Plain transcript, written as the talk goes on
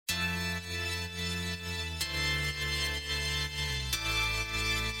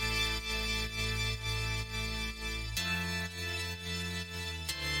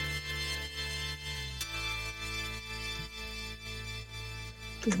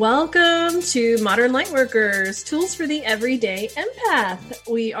Welcome to Modern Lightworkers, Tools for the Everyday Empath.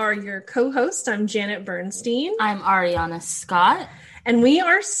 We are your co-hosts. I'm Janet Bernstein. I'm Ariana Scott. And we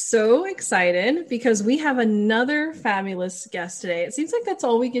are so excited because we have another fabulous guest today. It seems like that's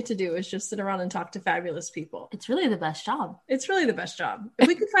all we get to do is just sit around and talk to fabulous people. It's really the best job. It's really the best job. If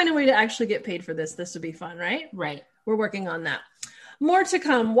we could find a way to actually get paid for this would be fun, right? Right. We're working on that. More to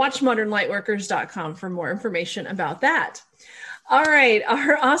come. Watch modernlightworkers.com for more information about that. All right,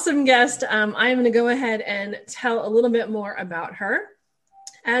 our awesome guest, I'm going to go ahead and tell a little bit more about her.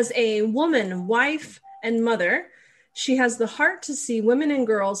 As a woman, wife, and mother, she has the heart to see women and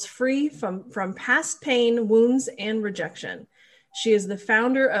girls free from past pain, wounds, and rejection. She is the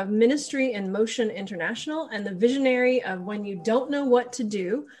founder of Ministry in Motion International and the visionary of When You Don't Know What to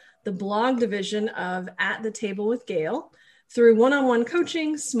Do, the blog division of At the Table with Gail. Through one-on-one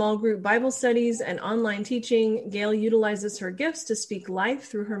coaching, small group Bible studies, and online teaching, Gail utilizes her gifts to speak life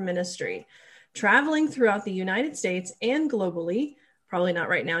through her ministry. Traveling throughout the United States and globally, probably not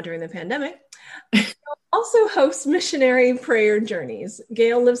right now during the pandemic, also hosts missionary prayer journeys.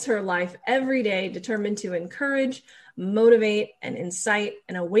 Gail lives her life every day, determined to encourage, motivate, and incite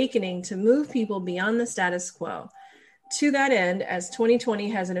an awakening to move people beyond the status quo. To that end, as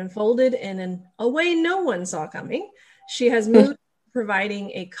 2020 has unfolded in a way no one saw coming, she has moved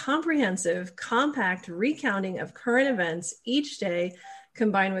providing a comprehensive, compact recounting of current events each day,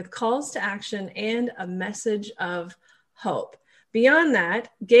 combined with calls to action and a message of hope. Beyond that,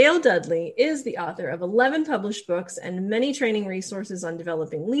 Gail Dudley is the author of 11 published books and many training resources on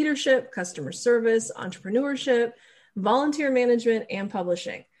developing leadership, customer service, entrepreneurship, volunteer management, and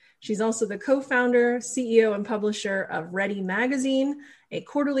publishing. She's also the co-founder, CEO, and publisher of Ready Magazine, a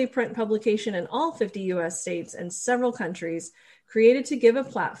quarterly print publication in all 50 U.S. states and several countries, created to give a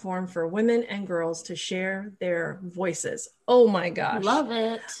platform for women and girls to share their voices. Oh my gosh. Love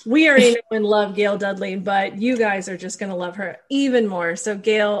it. We already know and love Gail Dudley, but you guys are just going to love her even more. So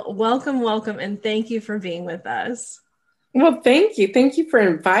Gail, welcome, and thank you for being with us. Well, thank you. Thank you for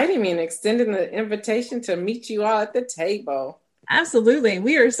inviting me and extending the invitation to meet you all at the table. Absolutely.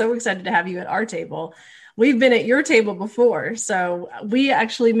 We are so excited to have you at our table. We've been at your table before. So we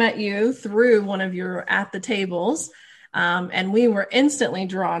actually met you through one of your at the tables. And we were instantly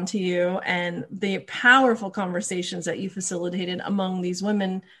drawn to you and the powerful conversations that you facilitated among these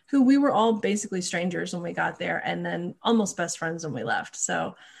women who we were all basically strangers when we got there and then almost best friends when we left.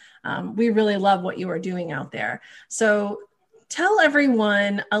 So we really love what you are doing out there. So tell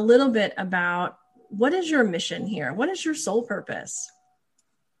everyone a little bit about what is your mission here? What is your sole purpose?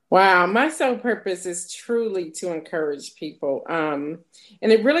 Wow, my sole purpose is truly to encourage people. And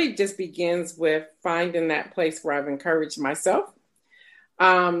it really just begins with finding that place where I've encouraged myself.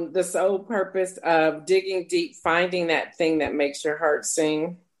 The sole purpose of digging deep, finding that thing that makes your heart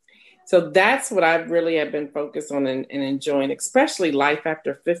sing. So that's what I really have been focused on and enjoying, especially life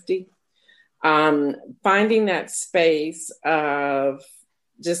after 50. Finding that space of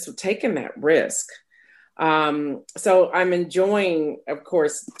just taking that risk. So I'm enjoying, of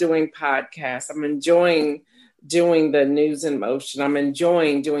course, doing podcasts. I'm enjoying doing the News in Motion. I'm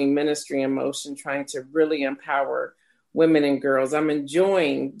enjoying doing Ministry in Motion, trying to really empower women and girls. I'm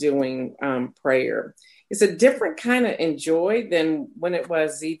enjoying doing prayer. It's a different kind of enjoy than when it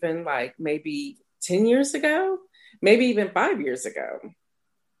was even like maybe 10 years ago, maybe even 5 years ago.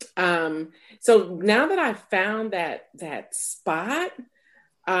 So now that I've found that spot,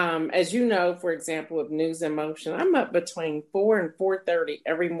 as you know, for example, with News in Motion, I'm up between 4 and 4:30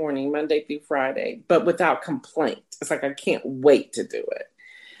 every morning, Monday through Friday, but without complaint. It's like I can't wait to do it.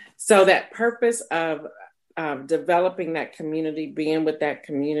 So that purpose of developing that community, being with that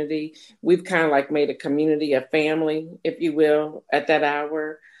community, we've kind of like made a community, a family, if you will, at that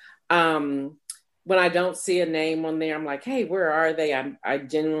hour. When I don't see a name on there, I'm like, hey, where are they? I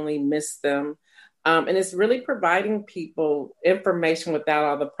genuinely miss them. And it's really providing people information without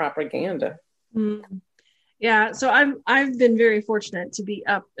all the propaganda. Mm. Yeah. So I've been very fortunate to be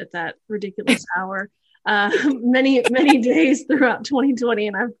up at that ridiculous hour many days throughout 2020.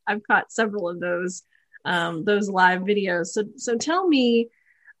 And I've caught several of those live videos. So tell me,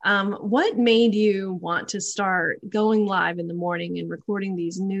 what made you want to start going live in the morning and recording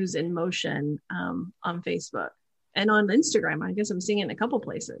these News in Motion on Facebook and on Instagram? I guess I'm seeing it in a couple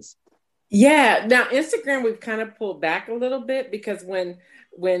places. Yeah. Now Instagram, we've kind of pulled back a little bit because when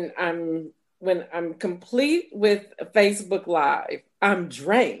I'm complete with Facebook Live, I'm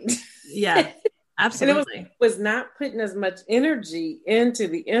drained. Yeah, absolutely. And it was not putting as much energy into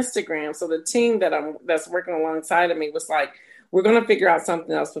the Instagram. So the team that's working alongside of me was like, We're going to figure out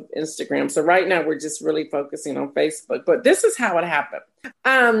something else with Instagram. So right now we're just really focusing on Facebook. But this is how it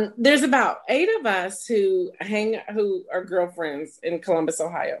happened. There's about 8 of us who are girlfriends in Columbus,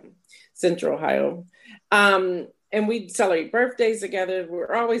 Ohio, Central Ohio. And we celebrate birthdays together.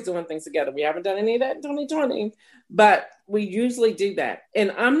 We're always doing things together. We haven't done any of that in 2020, but we usually do that.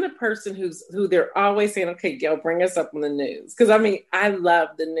 And I'm the person who they're always saying, okay, Gail, bring us up on the news. Because I love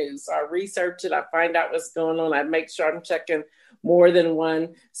the news. So I research it. I find out what's going on. I make sure I'm checking more than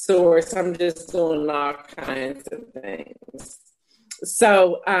one source. I'm just doing all kinds of things.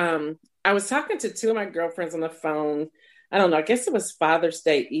 So I was talking to 2 of my girlfriends on the phone. I don't know. I guess it was Father's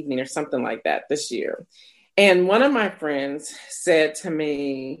Day evening or something like that this year. And one of my friends said to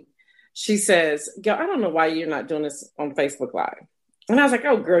me, she says, Gail, I don't know why you're not doing this on Facebook Live. And I was like,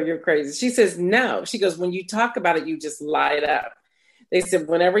 oh, girl, you're crazy. She says, no. She goes, when you talk about it, you just light up. They said,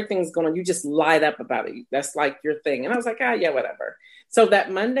 when everything's going on, you just light up about it. That's like your thing. And I was like, yeah, whatever. So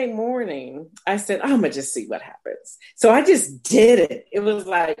that Monday morning, I said, I'm going to just see what happens. So I just did it. It was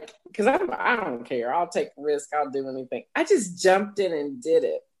like, because I don't care. I'll take risk. I'll do anything. I just jumped in and did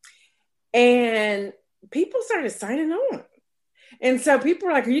it. And people started signing on. And so people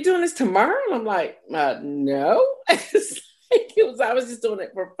were like, are you doing this tomorrow? And I'm like, no. I was just doing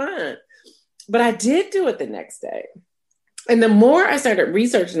it for fun. But I did do it the next day. And the more I started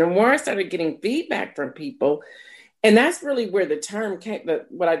researching, the more I started getting feedback from people. And that's really where the term came,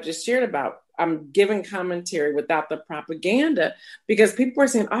 what I just shared about. I'm giving commentary without the propaganda, because people are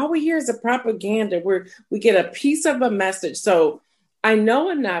saying, all we hear is a propaganda where we get a piece of a message. So I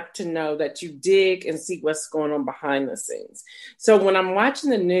know enough to know that you dig and see what's going on behind the scenes. So when I'm watching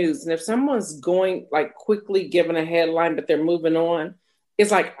the news, and if someone's going like quickly giving a headline, but they're moving on,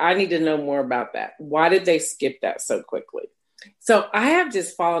 it's like, I need to know more about that. Why did they skip that so quickly? So I have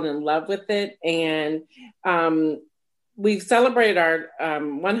just fallen in love with it. And we've celebrated our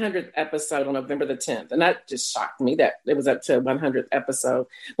 100th episode on November the 10th. And that just shocked me that it was up to a 100th episode.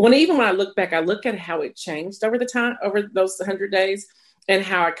 Even when I look back, I look at how it changed over those 100 days, and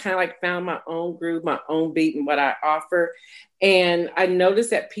how I kind of like found my own groove, my own beat, and what I offer. And I noticed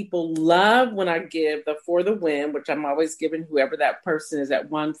that people love when I give the For the Win, which I'm always giving whoever that person is at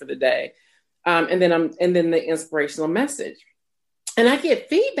one for the day. And then the inspirational message. And I get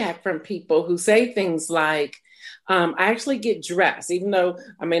feedback from people who say things like, I actually get dressed, even though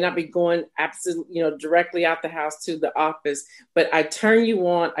I may not be going absolutely, directly out the house to the office, but I turn you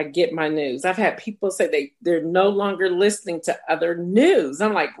on, I get my news. I've had people say they're no longer listening to other news.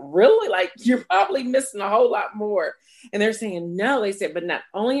 I'm like, really? Like, you're probably missing a whole lot more. And they're saying, no, they said, but not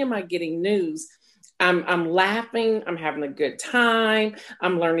only am I getting news, I'm laughing, I'm having a good time,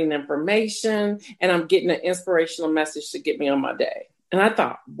 I'm learning information, and I'm getting an inspirational message to get me on my day. And I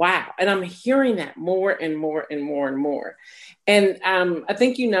thought, wow. And I'm hearing that more and more and more and more. And I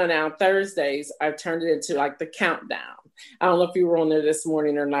think now, Thursdays, I've turned it into like the countdown. I don't know if you were on there this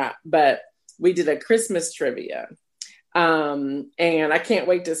morning or not, but we did a Christmas trivia. And I can't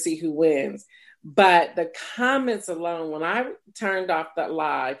wait to see who wins. But the comments alone, when I turned off that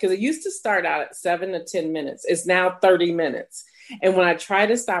live, because it used to start out at 7 to 10 minutes, it's now 30 minutes. And when I try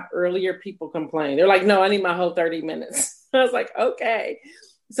to stop earlier, people complain. They're like, no, I need my whole 30 minutes. I was like, okay.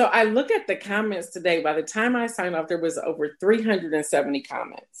 So I look at the comments today. By the time I signed off, there was over 370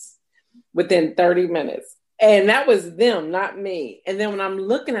 comments within 30 minutes. And that was them, not me. And then when I'm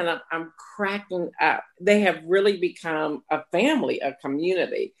looking at them, I'm cracking up. They have really become a family, a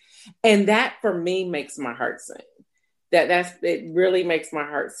community. And that for me makes my heart sing. It really makes my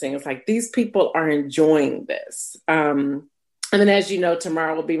heart sing. It's like, these people are enjoying this. And then, as you know,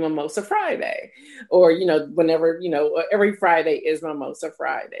 tomorrow will be Mimosa Friday, or, whenever, every Friday is Mimosa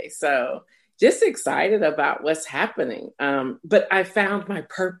Friday. So just excited about what's happening. But I found my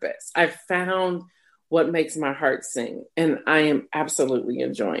purpose. I found what makes my heart sing, and I am absolutely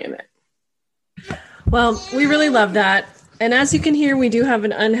enjoying it. Well, we really love that. And as you can hear, we do have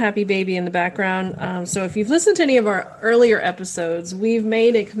an unhappy baby in the background. So if you've listened to any of our earlier episodes, we've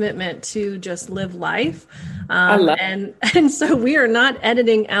made a commitment to just live life. And so we are not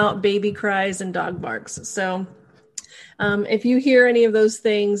editing out baby cries and dog barks. So if you hear any of those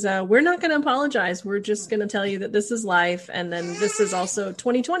things, we're not going to apologize. We're just going to tell you that this is life. And then this is also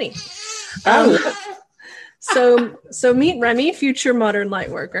 2020. So meet Remy, future modern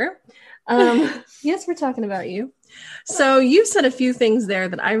light worker. Yes, we're talking about you. So you've said a few things there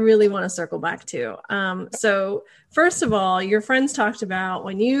that I really want to circle back to. So first of all, your friends talked about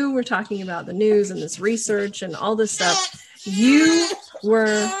when you were talking about the news and this research and all this stuff, you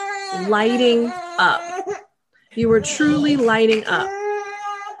were lighting up. You were truly lighting up.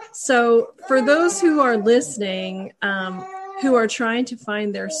 So for those who are listening, who are trying to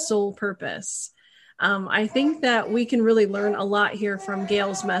find their soul purpose. I think that we can really learn a lot here from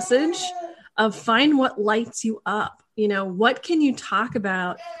Gail's message of find what lights you up. You know, what can you talk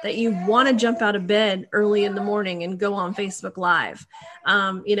about that you want to jump out of bed early in the morning and go on Facebook Live?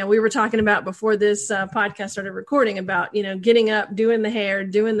 You know, we were talking about before this podcast started recording about, you know, getting up, doing the hair,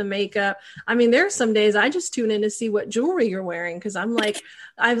 doing the makeup. I mean, there's some days I just tune in to see what jewelry you're wearing because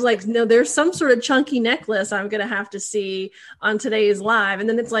no, there's some sort of chunky necklace I'm going to have to see on today's live. And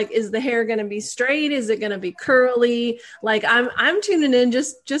then it's like, is the hair going to be straight? Is it going to be curly? Like I'm tuning in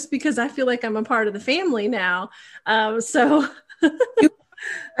just because I feel like I'm a part of the family now. So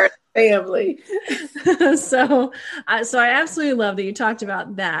family. so I absolutely love that you talked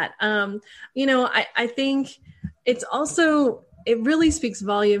about that. You know, I think it's also, it really speaks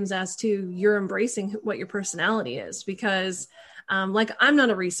volumes as to you're embracing what your personality is because like I'm not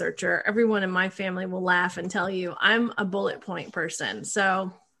a researcher. Everyone in my family will laugh and tell you I'm a bullet point person.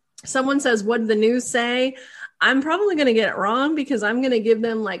 So someone says, what did the news say? I'm probably going to get it wrong because I'm going to give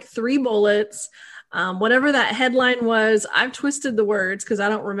them like 3 bullets. Whatever that headline was, I've twisted the words because I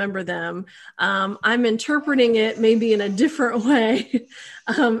don't remember them. I'm interpreting it maybe in a different way.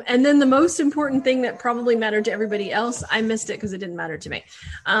 And then the most important thing that probably mattered to everybody else, I missed it because it didn't matter to me.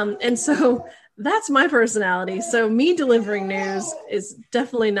 And so that's my personality. So me delivering news is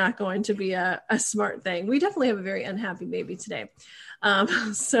definitely not going to be a smart thing. We definitely have a very unhappy baby today.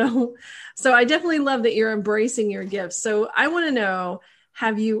 So I definitely love that you're embracing your gifts. So I want to know,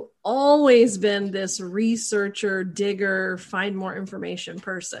 have you always been this researcher, digger, find more information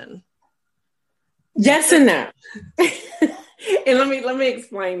person? Yes and no. And let me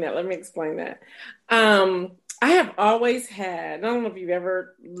explain that. I have always had, I don't know if you've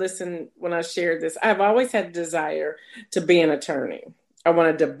ever listened when I shared this, I've always had a desire to be an attorney. I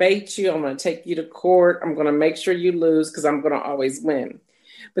want to debate you. I'm going to take you to court. I'm going to make sure you lose because I'm going to always win.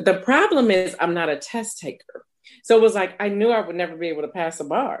 But the problem is I'm not a test taker. So it was like, I knew I would never be able to pass a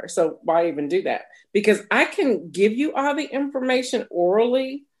bar. So why even do that? Because I can give you all the information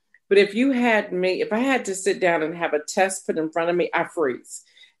orally, but if I had to sit down and have a test put in front of me, I freeze.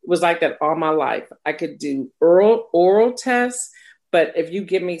 It was like that all my life. I could do oral tests, but if you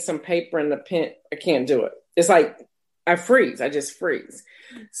give me some paper and a pen, I can't do it. It's like, I freeze. I just freeze.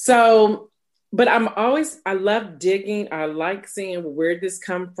 So, but I love digging. I like seeing where this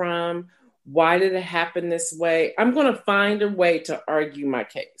come from. Why did it happen this way? I'm going to find a way to argue my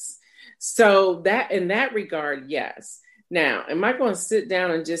case. So that in that regard, yes. Now, am I going to sit down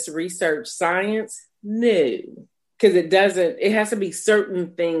and just research science? No, because it has to be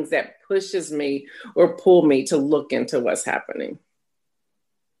certain things that pushes me or pull me to look into what's happening.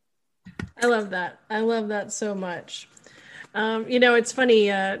 I love that. I love that so much. You know, it's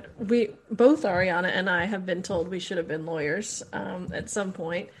funny. We both, Ariana and I, have been told we should have been lawyers at some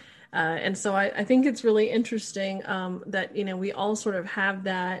point. And so I think it's really interesting that, you know, we all sort of have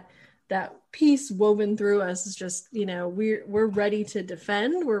that piece woven through us. Is just, you know, we're ready to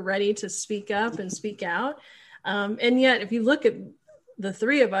defend. We're ready to speak up and speak out. And yet, if you look at the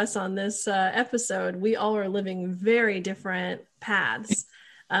 3 of us on this episode, we all are living very different paths,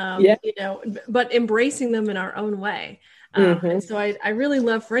 you know, but embracing them in our own way. And so I really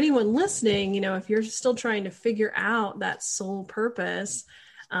love for anyone listening, you know, if you're still trying to figure out that soul purpose,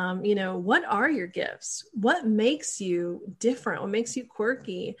 you know, what are your gifts? What makes you different? What makes you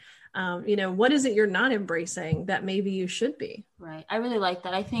quirky? You know, what is it you're not embracing that maybe you should be? Right. I really like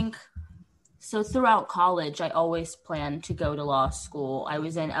that. I think so. Throughout college, I always planned to go to law school. I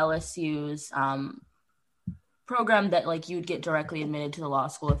was in LSU's program that like you'd get directly admitted to the law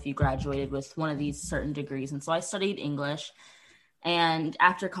school if you graduated with one of these certain degrees. And so I studied English. And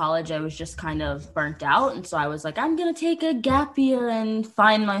after college, I was just kind of burnt out. And so I was like, I'm going to take a gap year and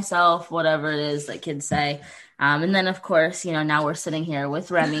find myself, whatever it is that kids say. And then, of course, you know, now we're sitting here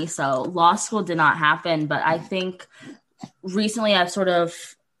with Remy. So law school did not happen. But I think recently I've sort of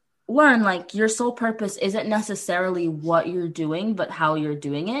learned like your sole purpose isn't necessarily what you're doing, but how you're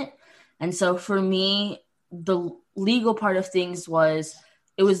doing it. And so for me, the legal part of things was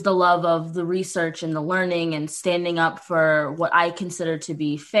the love of the research and the learning and standing up for what I consider to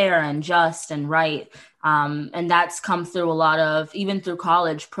be fair and just and right. And that's come through a lot of, even through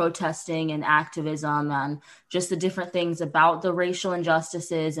college, protesting and activism and just the different things about the racial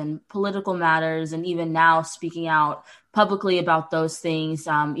injustices and political matters. And even now speaking out publicly about those things,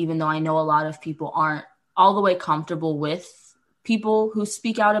 even though I know a lot of people aren't all the way comfortable with people who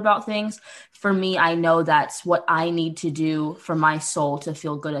speak out about things. For me, I know that's what I need to do for my soul to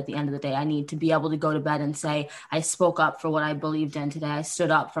feel good at the end of the day. I need to be able to go to bed and say, I spoke up for what I believed in today. I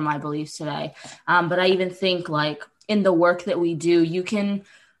stood up for my beliefs today. But I even think like in the work that we do, you can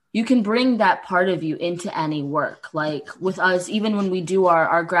bring that part of you into any work. Like with us, even when we do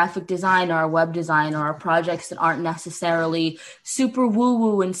our graphic design or our web design or our projects that aren't necessarily super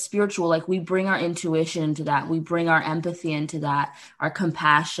woo-woo and spiritual, like we bring our intuition into that. We bring our empathy into that, our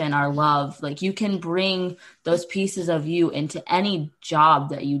compassion, our love. Like you can bring those pieces of you into any job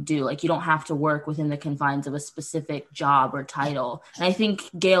that you do. Like you don't have to work within the confines of a specific job or title. And I think,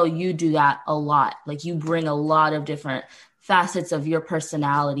 Gail, you do that a lot. Like you bring a lot of different facets of your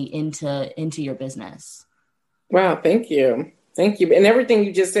personality into your business. Wow, thank you. Thank you. And everything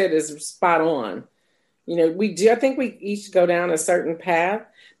you just said is spot on. You know, I think we each go down a certain path,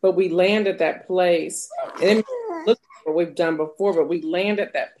 but we land at that place. And look at what we've done before, but we land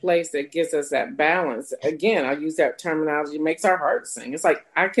at that place that gives us that balance. Again, I'll use that terminology, makes our heart sing. It's like,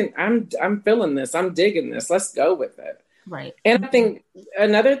 I'm feeling this. I'm digging this. Let's go with it. Right. And I think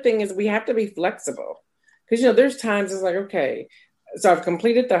another thing is we have to be flexible. Because, you know, there's times it's like, okay, so I've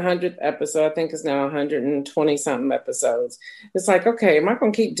completed the 100th episode. I think it's now 120 something episodes. It's like, okay, am I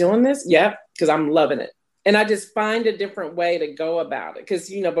going to keep doing this? Yep, because I'm loving it. And I just find a different way to go about it. Because,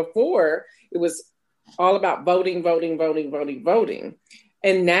 you know, before it was all about voting.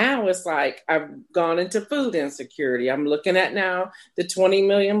 And now it's like I've gone into food insecurity. I'm looking at now the 20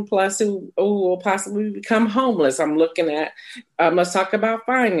 million plus who will possibly become homeless. I'm looking at, let's talk about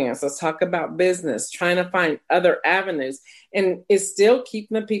finance. Let's talk about business, trying to find other avenues. And it's still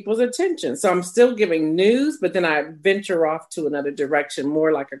keeping the people's attention. So I'm still giving news, but then I venture off to another direction,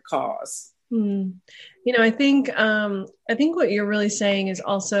 more like a cause. You know, I think what you're really saying is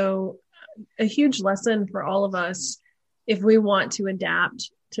also a huge lesson for all of us. If we want to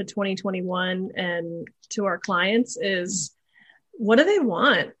adapt to 2021 and to our clients, is what do they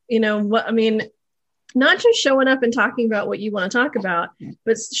want? You know, what, I mean, not just showing up and talking about what you want to talk about,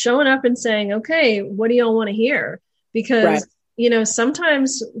 but showing up and saying, okay, what do y'all want to hear? Because, right. You know,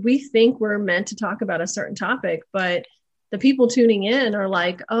 sometimes we think we're meant to talk about a certain topic, but the people tuning in are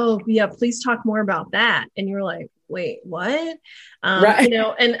like, oh yeah, please talk more about that. And you're like, wait, what? Right. You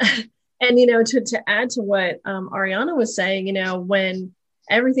know, and, you know, to add to what Ariana was saying, you know, when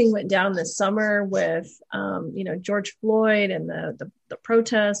everything went down this summer with, you know, George Floyd and the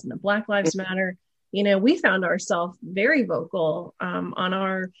protests and the Black Lives Matter, you know, we found ourselves very vocal on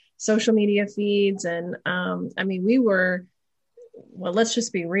our social media feeds. And I mean, we were, well, let's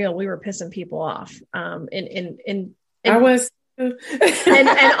just be real. We were pissing people off. I was. and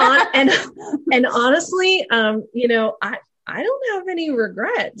honestly, you know, I don't have any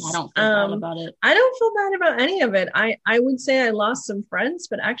regrets. I don't feel bad about it. I don't feel bad about any of it. I would say I lost some friends,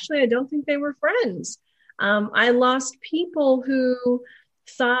 but actually I don't think they were friends. I lost people who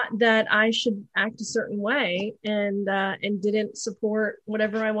thought that I should act a certain way and didn't support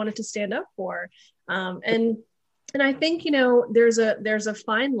whatever I wanted to stand up for. And I think, you know, there's a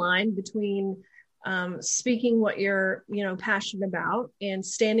fine line between speaking what you're, you know, passionate about and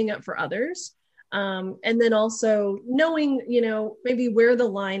standing up for others. And then also knowing, you know, maybe where the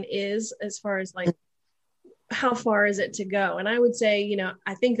line is as far as like, how far is it to go? And I would say, you know,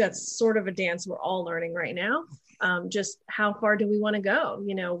 I think that's sort of a dance we're all learning right now. Just how far do we want to go?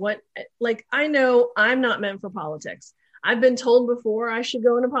 You know, what, like, I know I'm not meant for politics. I've been told before I should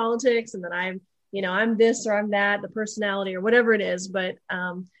go into politics and that I'm this or I'm that, the personality or whatever it is. But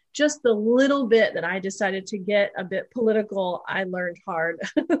just the little bit that I decided to get a bit political, I learned hard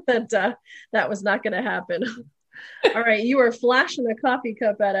that was not going to happen. All right. You are flashing a coffee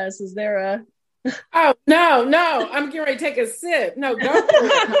cup at us. Is there a... Oh, no, I'm getting ready to take a sip. No, go for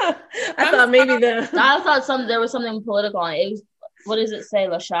it. I thought there was something political on it. It was, what does it say?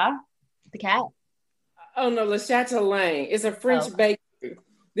 Le Chat? The cat? Oh, no, Le Chatelaine. It's a French bakery.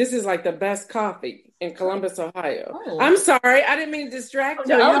 This is like the best coffee in Columbus, Ohio. Oh. I'm sorry. I didn't mean to distract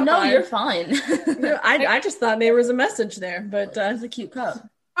you. No, you're fine. I just thought there was a message there, but it's a cute cup.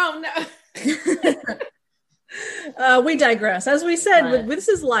 Oh, no. We digress. As we said, this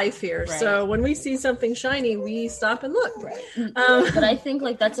is life here. Right. So when we see something shiny, we stop and look. Right. But I think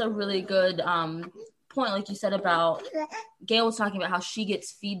like that's a really good point, like you said about Gail was talking about how she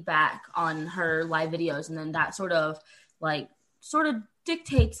gets feedback on her live videos, and then that sort of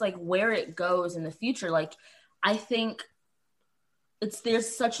dictates like where it goes in the future. Like I think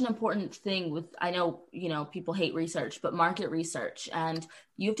there's such an important thing with, I know, you know, people hate research, but market research, and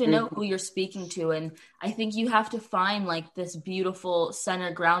you have to know who you're speaking to. And I think you have to find like this beautiful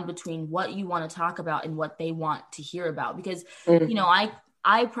center ground between what you want to talk about and what they want to hear about. Because, you know,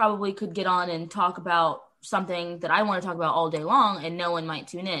 I probably could get on and talk about something that I want to talk about all day long and no one might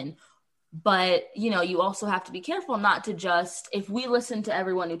tune in. But, you also have to be careful not to just, if we listen to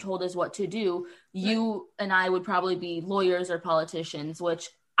everyone who told us what to do, you and I would probably be lawyers or politicians, which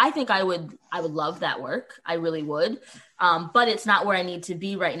I think I would love that work. I really would. But it's not where I need to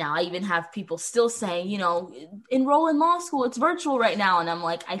be right now. I even have people still saying, enroll in law school. It's virtual right now. And I'm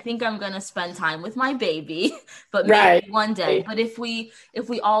like, I think I'm going to spend time with my baby, but maybe one day. But if we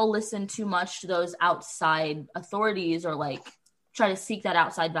all listen too much to those outside authorities or like try to seek that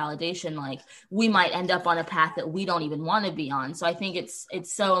outside validation, like we might end up on a path that we don't even want to be on. So I think it's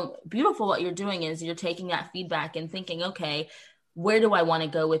so beautiful what you're doing is you're taking that feedback and thinking, okay, where do I want to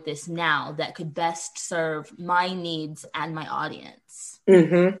go with this now that could best serve my needs and my audience?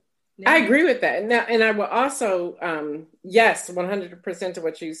 Mm-hmm. Yeah. I agree with that. And I will also, yes, 100% of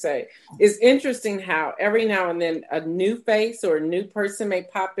what you say. It's interesting how every now and then a new face or a new person may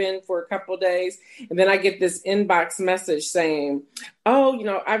pop in for a couple of days. And then I get this inbox message saying,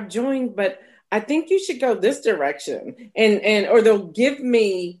 oh, I've joined, but I think you should go this direction. Or they'll give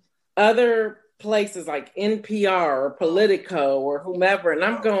me other places like NPR or Politico or whomever. And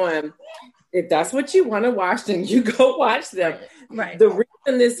I'm going, if that's what you want to watch, then you go watch them. Right. The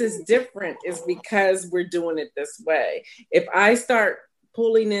reason this is different is because we're doing it this way. If I start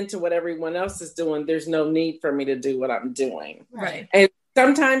pulling into what everyone else is doing, there's no need for me to do what I'm doing. Right. And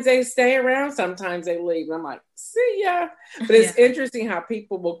sometimes they stay around, sometimes they leave. And I'm like, see ya. But it's interesting how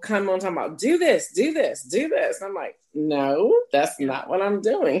people will come on talking about, do this, do this, do this. And I'm like, no, that's not what I'm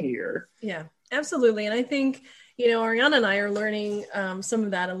doing here. Yeah, absolutely. And I think, Ariana and I are learning some of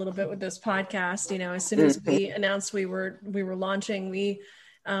that a little bit with this podcast. As soon as we announced we were launching,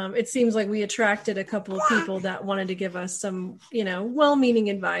 it seems like we attracted a couple of people that wanted to give us some, well-meaning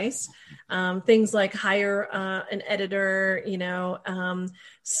advice. Things like hire an editor,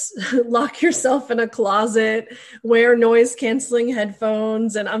 lock yourself in a closet, wear noise-canceling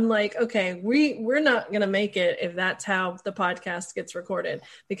headphones. And I'm like, okay, we're not going to make it if that's how the podcast gets recorded,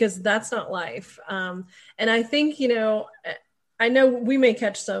 because that's not life. And I think, I know we may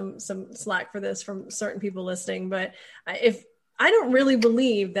catch some slack for this from certain people listening, but if I don't really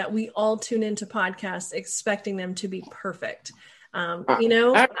believe that we all tune into podcasts expecting them to be perfect.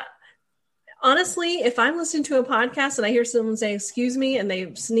 Honestly, if I'm listening to a podcast and I hear someone say, excuse me, and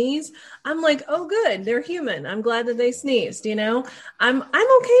they sneeze, I'm like, oh, good. They're human. I'm glad that they sneezed. I'm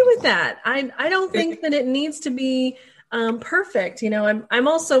okay with that. I don't think that it needs to be perfect. I'm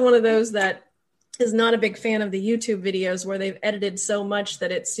also one of those that is not a big fan of the YouTube videos where they've edited so much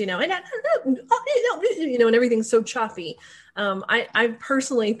that it's, and everything's so choppy. I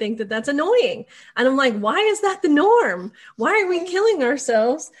personally think that that's annoying. And I'm like, why is that the norm? Why are we killing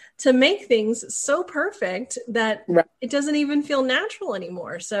ourselves to make things so perfect that it doesn't even feel natural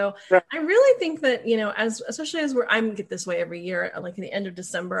anymore? So I really think that, especially as I get this way every year, like in the end of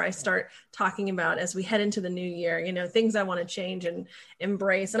December, I start talking about as we head into the new year, things I want to change and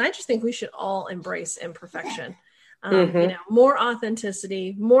embrace. And I just think we should all embrace imperfection. More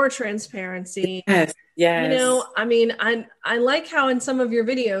authenticity, more transparency. Yes. I like how in some of your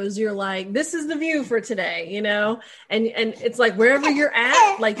videos you're like, this is the view for today, and it's like wherever you're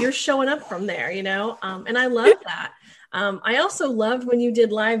at, like you're showing up from there, and I love that. I also loved when you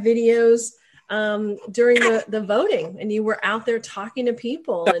did live videos during the voting and you were out there talking to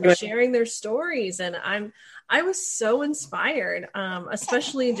people and sharing their stories. And I was so inspired,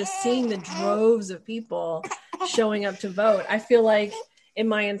 especially just seeing the droves of people showing up to vote. I feel like in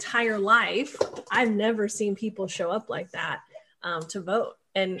my entire life, I've never seen people show up like that to vote.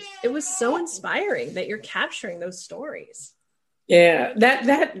 And it was so inspiring that you're capturing those stories. Yeah,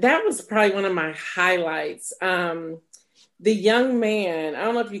 that was probably one of my highlights. The young man, I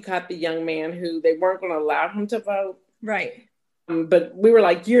don't know if you caught the young man who they weren't going to allow him to vote. Right. But we were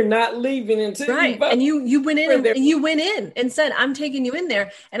like, you're not leaving until you vote. And you went in and you went in and said, I'm taking you in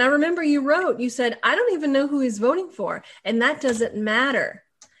there. And I remember you said, I don't even know who he's voting for. And that doesn't matter.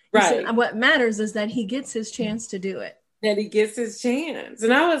 Right. Said, what matters is that he gets his chance to do it. That he gets his chance.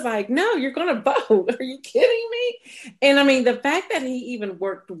 And I was like, no, you're going to vote. Are you kidding me? And the fact that he even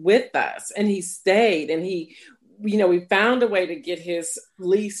worked with us and he stayed and he, we found a way to get his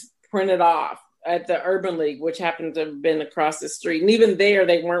lease printed off at the Urban League, which happened to have been across the street. And even there,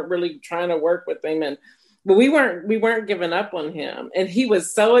 they weren't really trying to work with him. But we weren't giving up on him. And he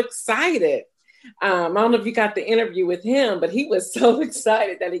was so excited. I don't know if you got the interview with him, but he was so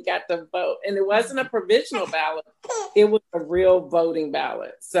excited that he got to vote. And it wasn't a provisional ballot. It was a real voting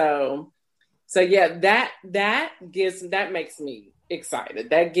ballot. So yeah, that makes me excited.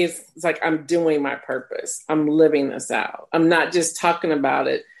 It's like I'm doing my purpose. I'm living this out. I'm not just talking about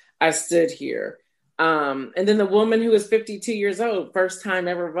it. I stood here. And then the woman who was 52 years old, first time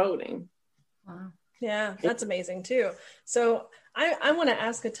ever voting. Wow. Yeah, that's amazing too. So I want to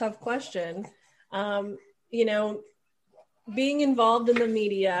ask a tough question. You know, being involved in the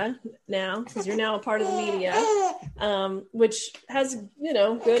media now, because you're now a part of the media, which has, you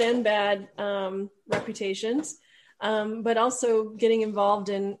know, good and bad reputations, but also getting involved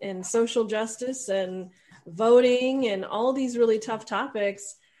in social justice and voting and all these really tough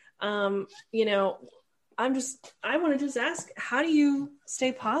topics. You know, I want to just ask, how do you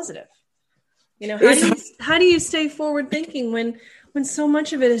stay positive? You know, how do you stay forward thinking when so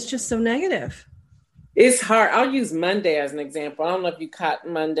much of it is just so negative? It's hard. I'll use Monday as an example. I don't know if you caught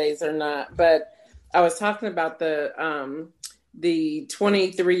Mondays or not, but I was talking about the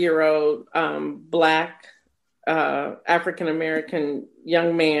 23-year-old Black African-American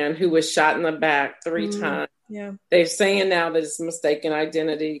young man who was shot in the back 3 times. Yeah. They're saying now that it's mistaken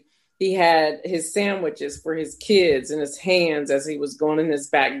identity. He had his sandwiches for his kids in his hands as he was going in his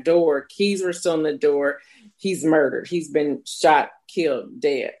back door. Keys were still in the door. He's murdered. He's been shot, killed,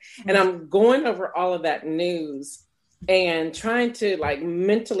 dead. And I'm going over all of that news and trying to like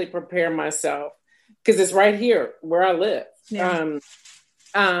mentally prepare myself because it's right here where I live. Yeah.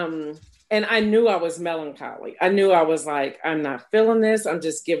 And I knew I was melancholy. I knew I was like, I'm not feeling this. I'm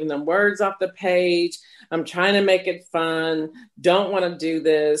just giving them words off the page. I'm trying to make it fun. Don't want to do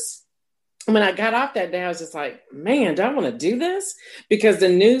this. When I got off that day, I was just like, man, do I want to do this? Because the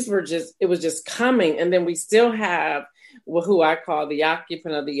news it was just coming. And then we still have who I call the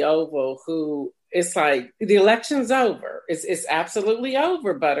occupant of the Oval, who it's like, the election's over. It's absolutely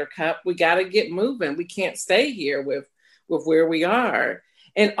over, Buttercup. We got to get moving. We can't stay here with where we are.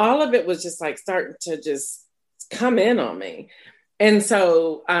 And all of it was just like starting to just come in on me. And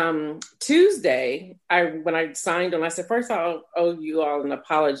so Tuesday, when I signed on, I said, first I'll owe you all an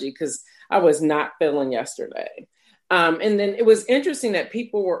apology because I was not feeling yesterday. And then it was interesting that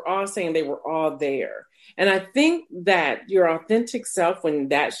people were all saying they were all there. And I think that your authentic self, when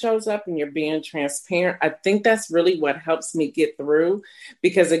that shows up and you're being transparent, I think that's really what helps me get through.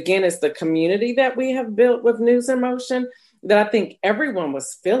 Because again, it's the community that we have built with News in Motion that I think everyone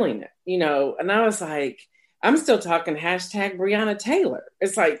was feeling it, you know. And I was like, I'm still talking hashtag Breonna Taylor.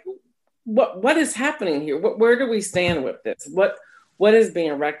 It's like, what is happening here? Where do we stand with this? What is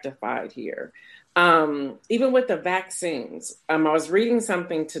being rectified here? Even with the vaccines, I was reading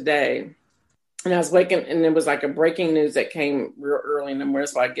something today and I was waking, and it was like a breaking news that came real early in the morning.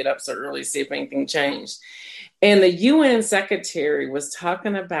 So I get up so early, see if anything changed. And the UN secretary was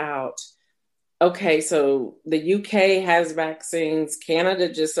talking about, okay, so the UK has vaccines,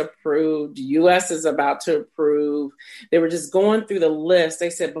 Canada just approved, US is about to approve. They were just going through the list. They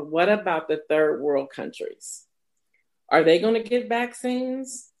said, but what about the third world countries? Are they going to get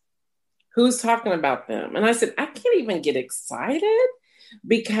vaccines? Who's talking about them? And I said, I can't even get excited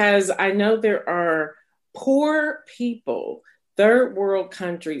because I know there are poor people, third world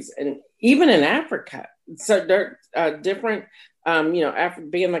countries, and even in Africa. So they're different, Africa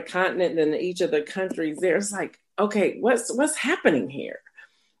being the continent and each of the countries, there's like, okay, what's happening here?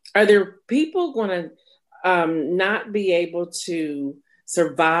 Are there people going to not be able to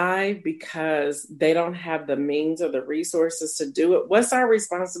survive because they don't have the means or the resources to do it? What's our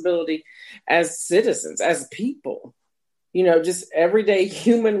responsibility as citizens, as people? You know, just everyday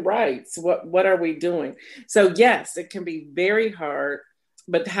human rights. What are we doing? So yes, it can be very hard,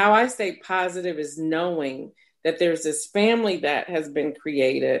 but how I stay positive is knowing that there's this family that has been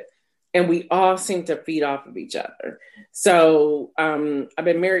created and we all seem to feed off of each other. So I've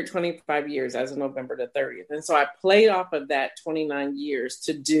been married 25 years as of November the 30th. And so I played off of that 29 years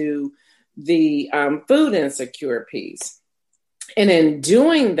to do the food insecure piece. And in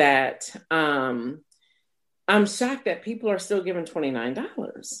doing that, I'm shocked that people are still giving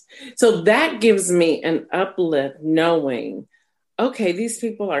 $29. So that gives me an uplift knowing, okay, these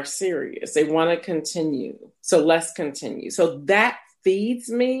people are serious. They want to continue. So let's continue. So that feeds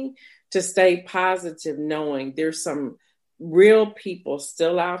me to stay positive, knowing there's some real people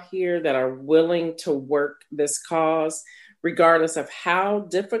still out here that are willing to work this cause, regardless of how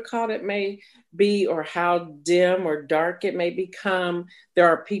difficult it may be or how dim or dark it may become. There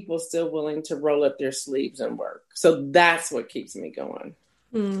are people still willing to roll up their sleeves and work. So that's what keeps me going.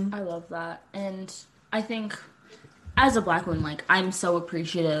 I love that. And I think as a Black woman, like, I'm so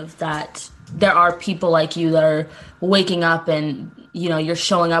appreciative that there are people like you that are waking up and, you know, you're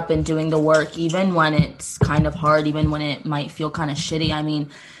showing up and doing the work, even when it's kind of hard, even when it might feel kind of shitty. I mean,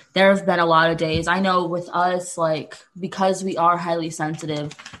 there have been a lot of days, I know with us, like, because we are highly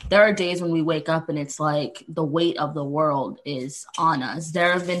sensitive, there are days when we wake up and it's like the weight of the world is on us.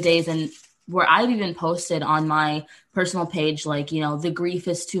 There have been days, and where I've even posted on my personal page, like, you know, the grief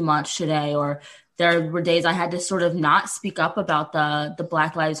is too much today, or there were days I had to sort of not speak up about the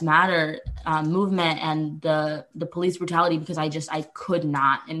Black Lives Matter movement and the police brutality because I could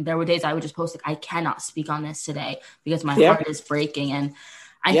not. And there were days I would just post, like, I cannot speak on this today because my heart is breaking. And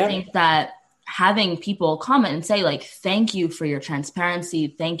I think that having people comment and say, like, thank you for your transparency.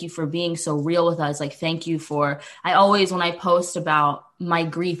 Thank you for being so real with us. Like, thank you for, I always, when I post about my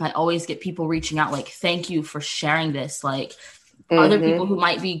grief, I always get people reaching out, like, thank you for sharing this. Like, other people who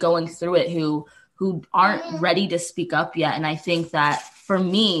might be going through it, who aren't ready to speak up yet. And I think that for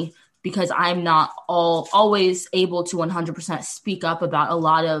me, because I'm not always able to 100% speak up about a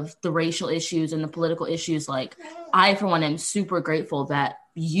lot of the racial issues and the political issues, like, I, for one, am super grateful that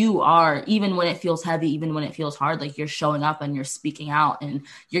you are, even when it feels heavy, even when it feels hard, like, you're showing up and you're speaking out and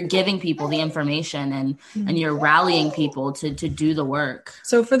you're giving people the information and you're rallying people to do the work.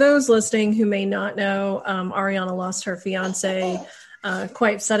 So for those listening who may not know, Ariana lost her fiance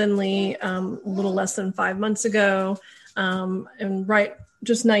quite suddenly, a little less than 5 months ago, and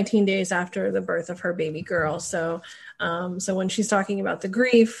just 19 days after the birth of her baby girl. So when she's talking about the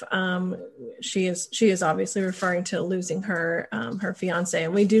grief, she is obviously referring to losing her fiance.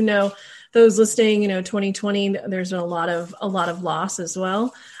 And we do know, those listening, 2020, there's been a lot of loss as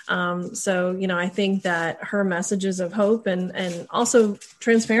well. So, I think that her messages of hope and also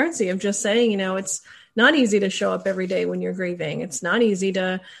transparency of just saying, it's not easy to show up every day when you're grieving. It's not easy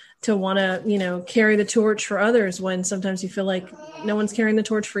to want to, carry the torch for others when sometimes you feel like no one's carrying the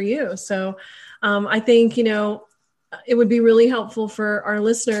torch for you. So I think, it would be really helpful for our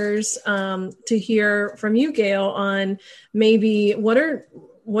listeners to hear from you, Gail, on maybe what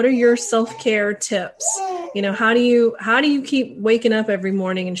are your self-care tips? How do you keep waking up every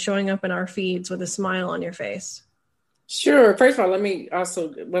morning and showing up in our feeds with a smile on your face? Sure. First of all, let me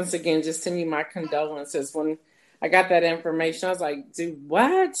also, once again, just send you my condolences. When I got that information, I was like, do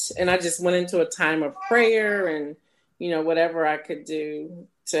what? And I just went into a time of prayer and, whatever I could do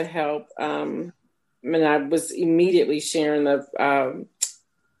to help. And I was immediately sharing the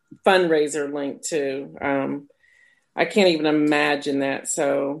fundraiser link too. I can't even imagine that.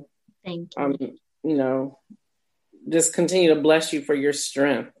 So, thank you. Just continue to bless you for your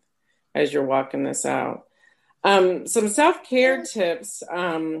strength as you're walking this out. Some self-care tips.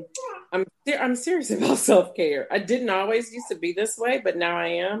 I'm serious about self-care. I didn't always used to be this way, but now I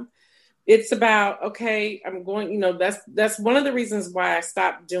am. It's about, okay, I'm going, that's one of the reasons why I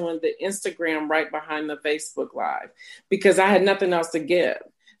stopped doing the Instagram right behind the Facebook Live, because I had nothing else to give.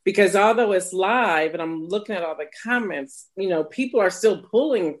 Because although it's live and I'm looking at all the comments, people are still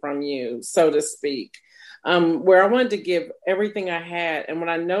pulling from you, so to speak, where I wanted to give everything I had. And when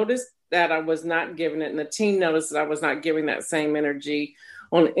I noticed that I was not giving it, and the team noticed that I was not giving that same energy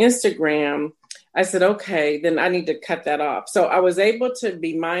on Instagram, I said, okay, then I need to cut that off. So I was able to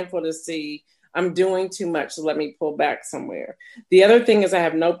be mindful to see I'm doing too much, so let me pull back somewhere. The other thing is I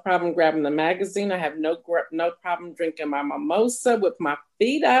have no problem grabbing the magazine. I have no problem drinking my mimosa with my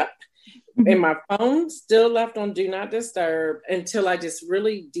feet up and my phone still left on Do Not Disturb until I just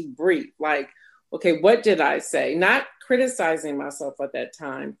really debrief. Like, okay, what did I say? Not criticizing myself at that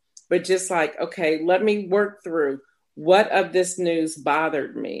time, but just like, okay, let me work through what of this news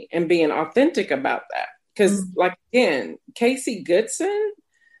bothered me and being authentic about that. Because like, again, Casey Goodson,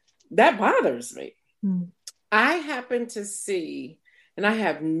 that bothers me. I happen to see, and I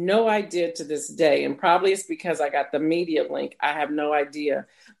have no idea to this day, and probably it's because I got the media link, I have no idea,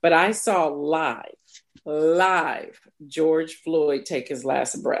 but I saw live George Floyd take his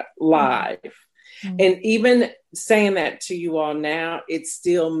last breath, live. And even saying that to you all now, it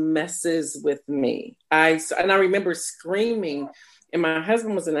still messes with me. I remember screaming, and my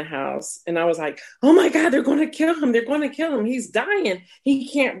husband was in the house, and I was like, oh my God, they're going to kill him. They're going to kill him. He's dying. He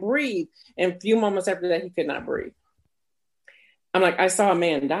can't breathe. And a few moments after that, he could not breathe. I'm like, I saw a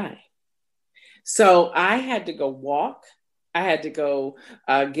man die. So I had to go walk. I had to go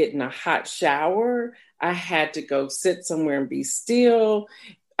get in a hot shower. I had to go sit somewhere and be still.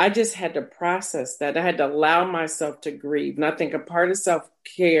 I just had to process that. I had to allow myself to grieve. And I think a part of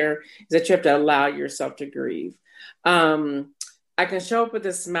self-care is that you have to allow yourself to grieve. I can show up with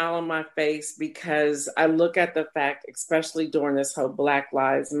a smile on my face because I look at the fact, especially during this whole Black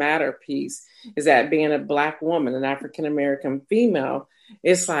Lives Matter piece, is that being a Black woman, an African-American female,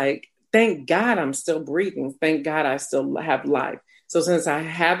 it's like, thank God I'm still breathing. Thank God I still have life. So since I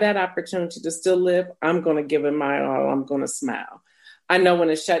have that opportunity to still live, I'm going to give it my all. I'm going to smile. I know when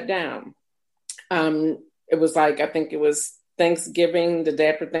it shut down, it was like, I think it was Thanksgiving, the day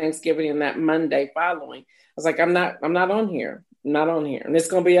after Thanksgiving, and that Monday following. I was like, I'm not on here. not on here, and it's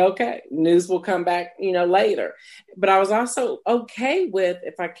going to be okay. News will come back, later. But I was also okay with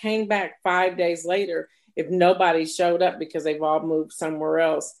if I came back 5 days later, if nobody showed up because they've all moved somewhere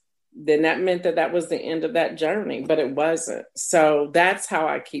else, then that meant that was the end of that journey, but it wasn't. So that's how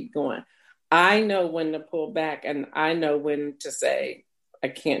I keep going. I know when to pull back, and I know when to say, I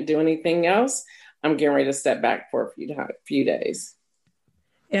can't do anything else. I'm getting ready to step back for a few days.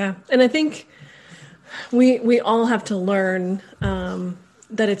 Yeah. And I think we all have to learn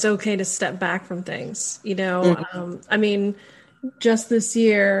that it's okay to step back from things, I mean, just this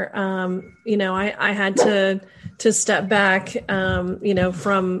year, I had to step back, from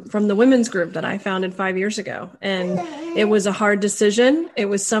the women's group that I founded 5 years ago. And it was a hard decision. It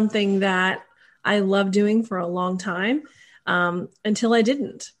was something that I loved doing for a long time, until I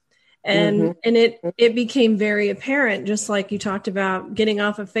didn't. And it became very apparent, just like you talked about getting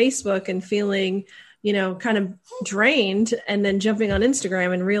off of Facebook and feeling, kind of drained, and then jumping on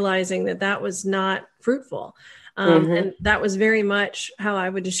Instagram and realizing that was not fruitful. And that was very much how I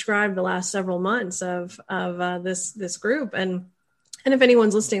would describe the last several months of this group. And if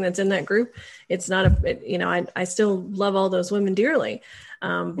anyone's listening that's in that group, it's not I still love all those women dearly.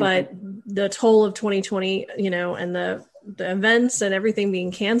 But the toll of 2020, and the events and everything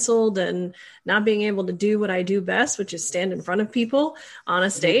being canceled and not being able to do what I do best, which is stand in front of people on a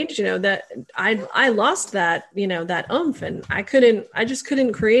stage, that I lost that, that oomph, and I just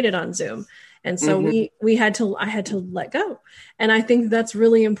couldn't create it on Zoom. And so I had to let go. And I think that's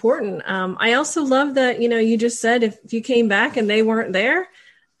really important. I also love that, you just said, if you came back and they weren't there,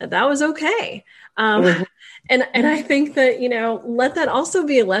 that was okay. And I think that, let that also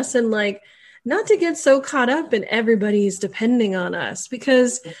be a lesson, like, not to get so caught up in everybody's depending on us,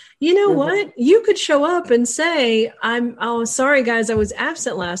 because what, you could show up and say, oh, sorry guys, I was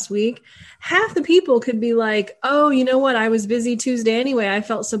absent last week. Half the people could be like, oh, you know what? I was busy Tuesday anyway. I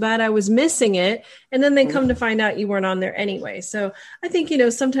felt so bad I was missing it. And then they come to find out you weren't on there anyway. So I think,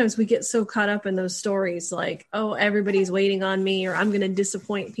 sometimes we get so caught up in those stories like, oh, everybody's waiting on me, or I'm going to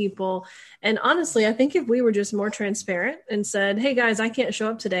disappoint people. And honestly, I think if we were just more transparent and said, hey guys, I can't show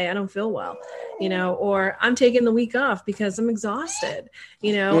up today, I don't feel well, or I'm taking the week off because I'm exhausted,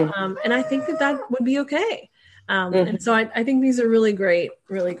 and I think that would be okay. And so I think these are really great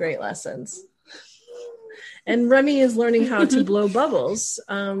lessons. And Remy is learning how to blow bubbles.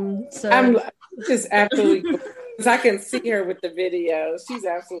 So I'm just absolutely, because I can see her with the video. She's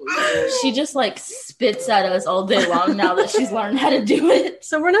absolutely good. She just spits at us all day long now that she's learned how to do it.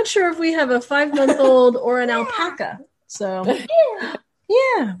 So we're not sure if we have a 5-month-old or an alpaca. So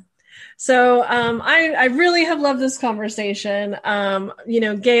yeah. So I really have loved this conversation.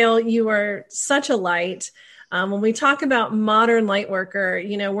 Gail, you are such a light. When we talk about modern light worker,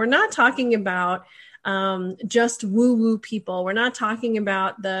 we're not talking about just woo-woo people. We're not talking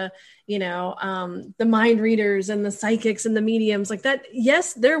about the mind readers and the psychics and the mediums like that.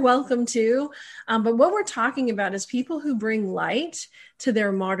 Yes, they're welcome too. But what we're talking about is people who bring light to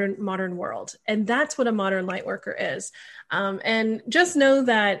their modern world. And that's what a modern light worker is. And just know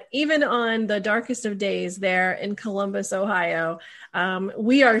that even on the darkest of days there in Columbus, Ohio,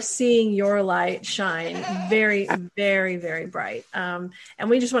 we are seeing your light shine very, very, very bright. And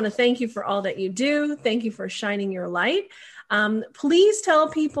we just want to thank you for all that you do. Thank you for shining your light. Please tell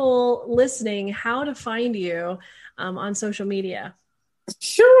people listening how to find you on social media.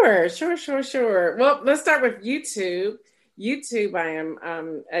 Sure. Well, let's start with YouTube. I am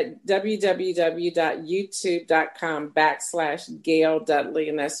at www.youtube.com/Gail Dudley,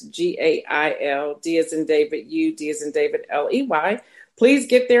 and that's GAIL, D as in David, U, D as in David, LEY. Please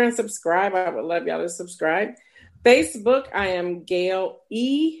get there and subscribe. I would love y'all to subscribe. Facebook, I am Gail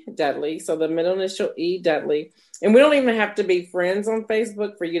E. Dudley, so the middle initial E, Dudley. And we don't even have to be friends on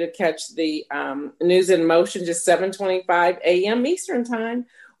Facebook for you to catch the News in Motion, just 7:25 a.m. Eastern time.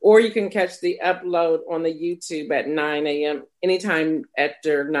 Or you can catch the upload on the YouTube at 9 a.m. anytime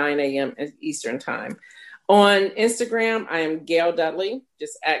after 9 a.m. Eastern time. On Instagram, I am Gail Dudley,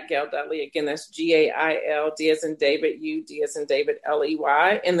 just at Gail Dudley. Again, that's GAIL, D as in David, U, D as in David,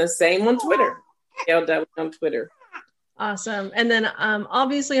 LEY. And the same on Twitter, Gail Dudley on Twitter. Awesome. And then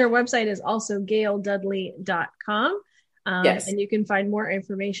obviously her website is also gaildudley.com. Yes. And you can find more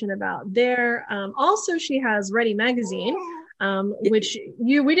information about there. Also, she has Ready Magazine, which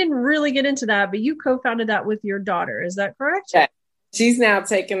we didn't really get into that, but you co-founded that with your daughter. Is that correct? Yeah. She's now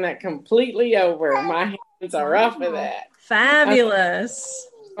taken that completely over. My hands are off of that. Fabulous.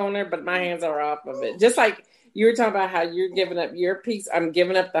 Owner, but my hands are off of it. Just like You were talking about how you're giving up your piece. I'm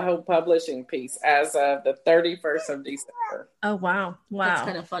giving up the whole publishing piece as of the 31st of December. Oh, wow. That's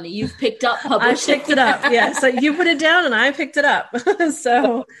kind of funny. You've picked up publishing. I picked it up. Yeah. So you put it down and I picked it up.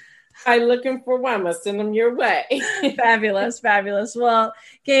 So I'm looking for one. I'm going to send them your way. Fabulous. Fabulous. Well,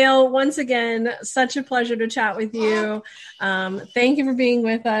 Gail, once again, such a pleasure to chat with you. Thank you for being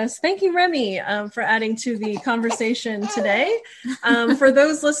with us. Thank you, Remy, for adding to the conversation today. For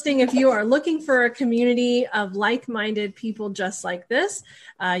those listening, if you are looking for a community of like-minded people just like this,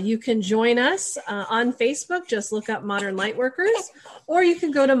 you can join us on Facebook. Just look up Modern Lightworkers, or you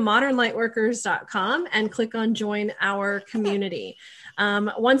can go to modernlightworkers.com and click on Join Our Community.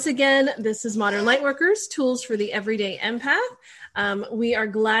 Once again, this is Modern Lightworkers, Tools for the Everyday Empath. We are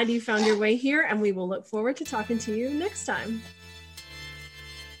glad you found your way here, and we will look forward to talking to you next time.